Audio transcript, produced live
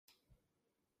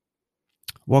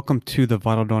Welcome to the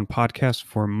Vital Dawn podcast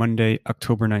for Monday,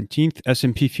 October 19th.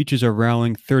 S&P futures are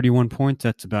rallying 31 points.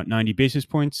 That's about 90 basis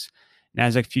points.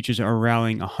 NASDAQ futures are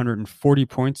rallying 140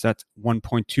 points. That's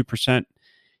 1.2%.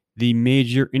 The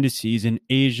major indices in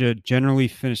Asia generally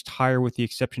finished higher with the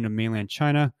exception of mainland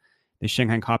China. The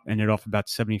Shanghai Comp ended off about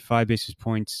 75 basis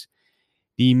points.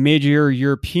 The major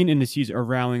European indices are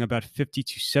rallying about 50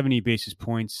 to 70 basis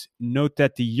points. Note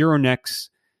that the Euronext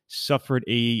suffered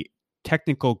a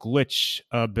technical glitch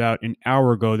about an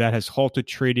hour ago that has halted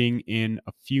trading in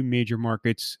a few major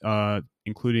markets,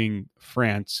 including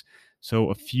France.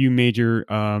 So a few major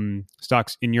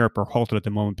stocks in Europe are halted at the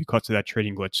moment because of that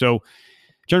trading glitch. So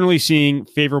generally seeing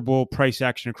favorable price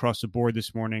action across the board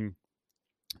this morning.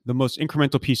 The most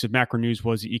incremental piece of macro news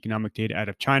was the economic data out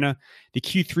of China. The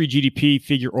Q3 GDP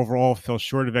figure overall fell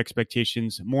short of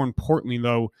expectations. More importantly,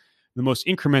 though, the most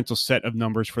incremental set of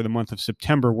numbers for the month of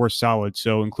September were solid,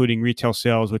 so including retail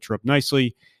sales, which were up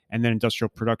nicely, and then industrial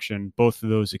production. Both of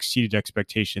those exceeded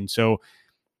expectations. So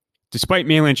despite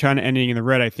mainland China ending in the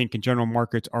red, I think in general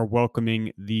markets are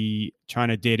welcoming the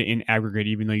China data in aggregate,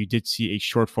 even though you did see a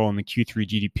shortfall in the Q3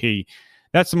 GDP.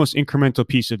 That's the most incremental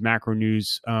piece of macro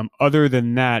news. Other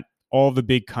than that, all the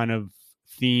big kind of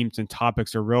themes and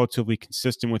topics are relatively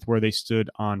consistent with where they stood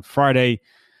on Friday.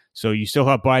 So you still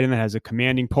have Biden that has a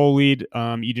commanding poll lead.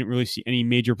 You didn't really see any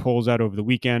major polls out over the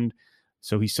weekend.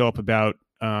 So he's still up about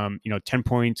 10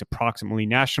 points approximately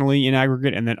nationally in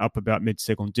aggregate, and then up about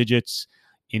mid-single digits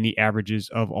in the averages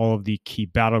of all of the key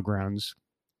battlegrounds.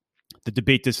 The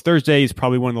debate this Thursday is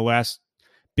probably one of the last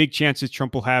big chances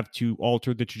Trump will have to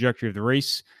alter the trajectory of the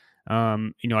race.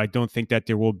 I don't think that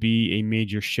there will be a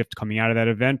major shift coming out of that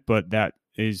event, but that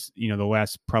is, the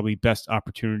last probably best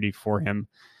opportunity for him.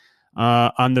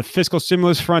 On the fiscal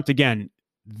stimulus front, again,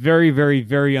 very, very,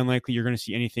 very unlikely you're going to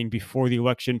see anything before the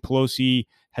election. Pelosi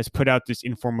has put out this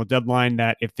informal deadline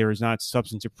that if there is not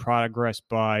substantive progress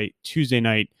by Tuesday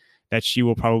night, that she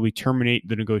will probably terminate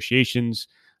the negotiations.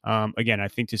 Again, I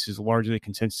think this is largely a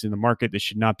consensus in the market. This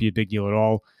should not be a big deal at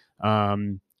all.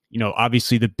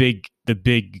 Obviously the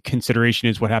big consideration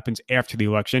is what happens after the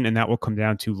election, and that will come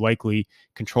down to likely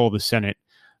control of the Senate.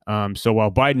 So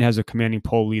while Biden has a commanding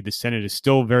poll lead, the Senate is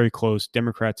still very close.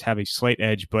 Democrats have a slight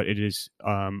edge, but it is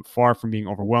far from being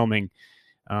overwhelming.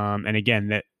 And again,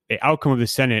 that the outcome of the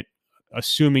Senate,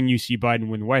 assuming you see Biden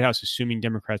win the White House, assuming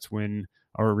Democrats win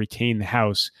or retain the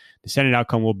House, the Senate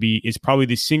outcome is probably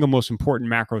the single most important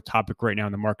macro topic right now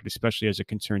in the market, especially as it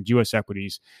concerns U.S.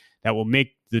 equities. That will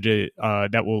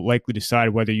that will likely decide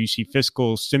whether you see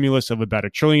fiscal stimulus of about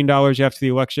 $1 trillion after the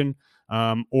election,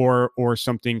 or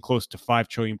something close to $5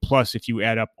 trillion plus if you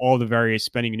add up all the various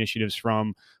spending initiatives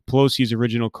from Pelosi's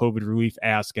original COVID relief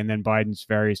ask and then Biden's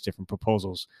various different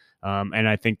proposals. And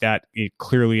I think that it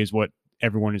clearly is what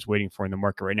everyone is waiting for in the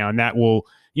market right now. And that will,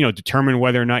 determine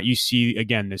whether or not you see,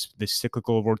 again, this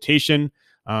cyclical rotation,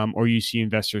 or you see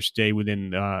investors stay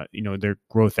within, their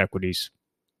growth equities.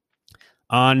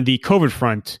 On the COVID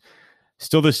front,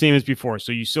 still the same as before.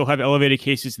 So you still have elevated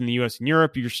cases in the U.S. and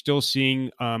Europe. You're still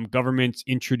seeing governments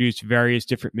introduce various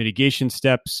different mitigation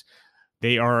steps.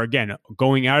 They are, again,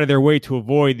 going out of their way to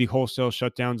avoid the wholesale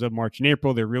shutdowns of March and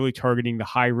April. They're really targeting the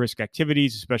high-risk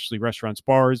activities, especially restaurants,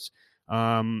 bars.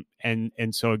 And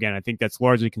so, again, I think that's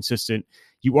largely consistent.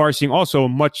 You are seeing also a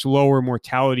much lower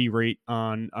mortality rate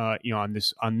on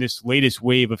this latest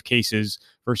wave of cases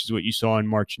versus what you saw in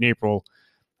March and April.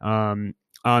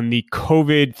 On the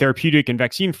COVID therapeutic and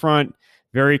vaccine front,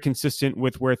 very consistent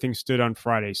with where things stood on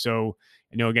Friday. So,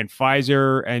 again,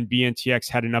 Pfizer and BioNTech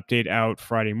had an update out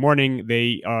Friday morning.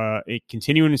 They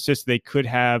continue to insist they could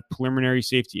have preliminary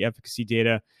safety efficacy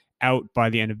data out by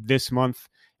the end of this month,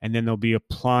 and then they'll be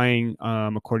applying,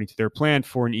 according to their plan,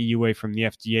 for an EUA from the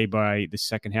FDA by the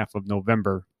second half of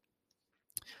November.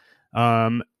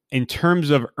 In terms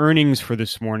of earnings for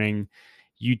this morning,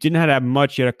 you did not have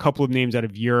much. You had a couple of names out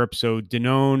of Europe. So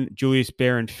Danone, Julius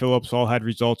Baer, and Philips all had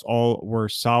results. All were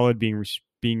solid,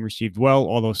 being received well.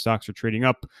 All those stocks are trading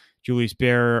up. Julius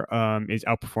Baer is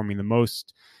outperforming the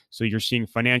most. So you're seeing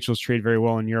financials trade very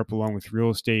well in Europe, along with real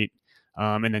estate,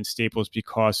 and then staples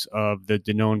because of the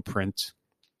Danone print.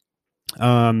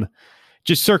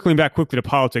 Just circling back quickly to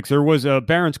politics, there was a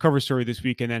Barron's cover story this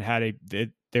weekend that had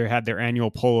their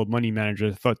annual poll of money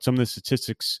managers. I thought some of the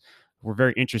statistics were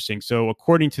very interesting. So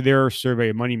according to their survey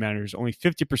of money managers, only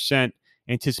 50%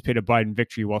 anticipate a Biden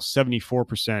victory, while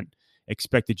 74%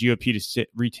 expect the GOP to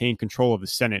retain control of the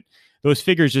Senate. Those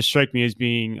figures just strike me as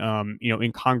being,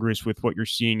 incongruous with what you're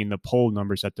seeing in the poll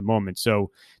numbers at the moment. So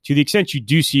to the extent you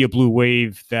do see a blue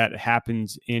wave that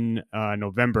happens in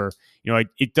November,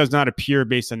 it does not appear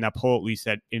based on that poll, at least,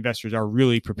 that investors are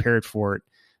really prepared for it.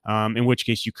 in which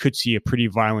case you could see a pretty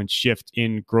violent shift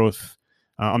in growth.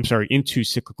 Into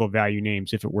cyclical value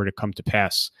names if it were to come to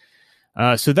pass.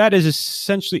 So that is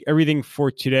essentially everything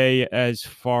for today as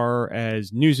far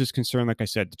as news is concerned. Like I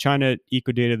said, the China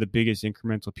eco data, the biggest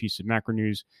incremental piece of macro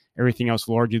news. Everything else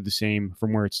largely the same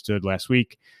from where it stood last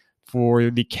week.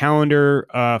 For the calendar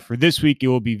for this week, it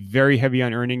will be very heavy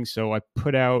on earnings. So I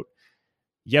put out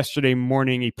yesterday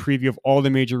morning a preview of all the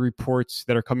major reports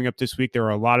that are coming up this week. There are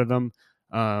a lot of them.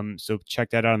 So check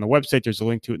that out on the website. There's a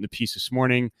link to it in the piece this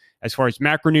morning. As far as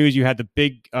macro news, you had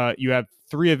you have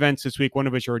 3 events this week, one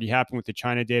of which already happened with the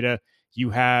China data.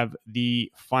 You have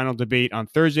the final debate on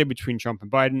Thursday between Trump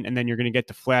and Biden, and then you're going to get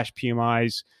the flash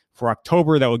PMIs for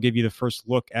October. That will give you the first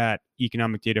look at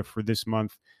economic data for this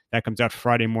month. That comes out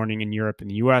Friday morning in Europe and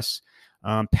the US.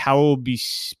 Powell will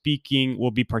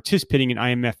be participating in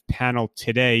IMF panel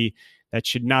today. That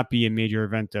should not be a major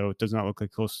event, though. It does not look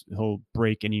like he'll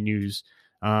break any news.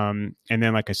 And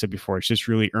then, like I said before, it's just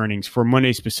really earnings. For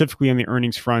Monday, specifically on the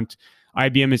earnings front,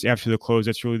 IBM is after the close.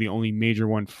 That's really the only major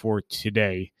one for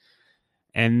today.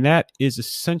 And that is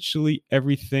essentially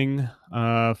everything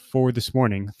for this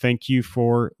morning. Thank you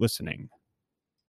for listening.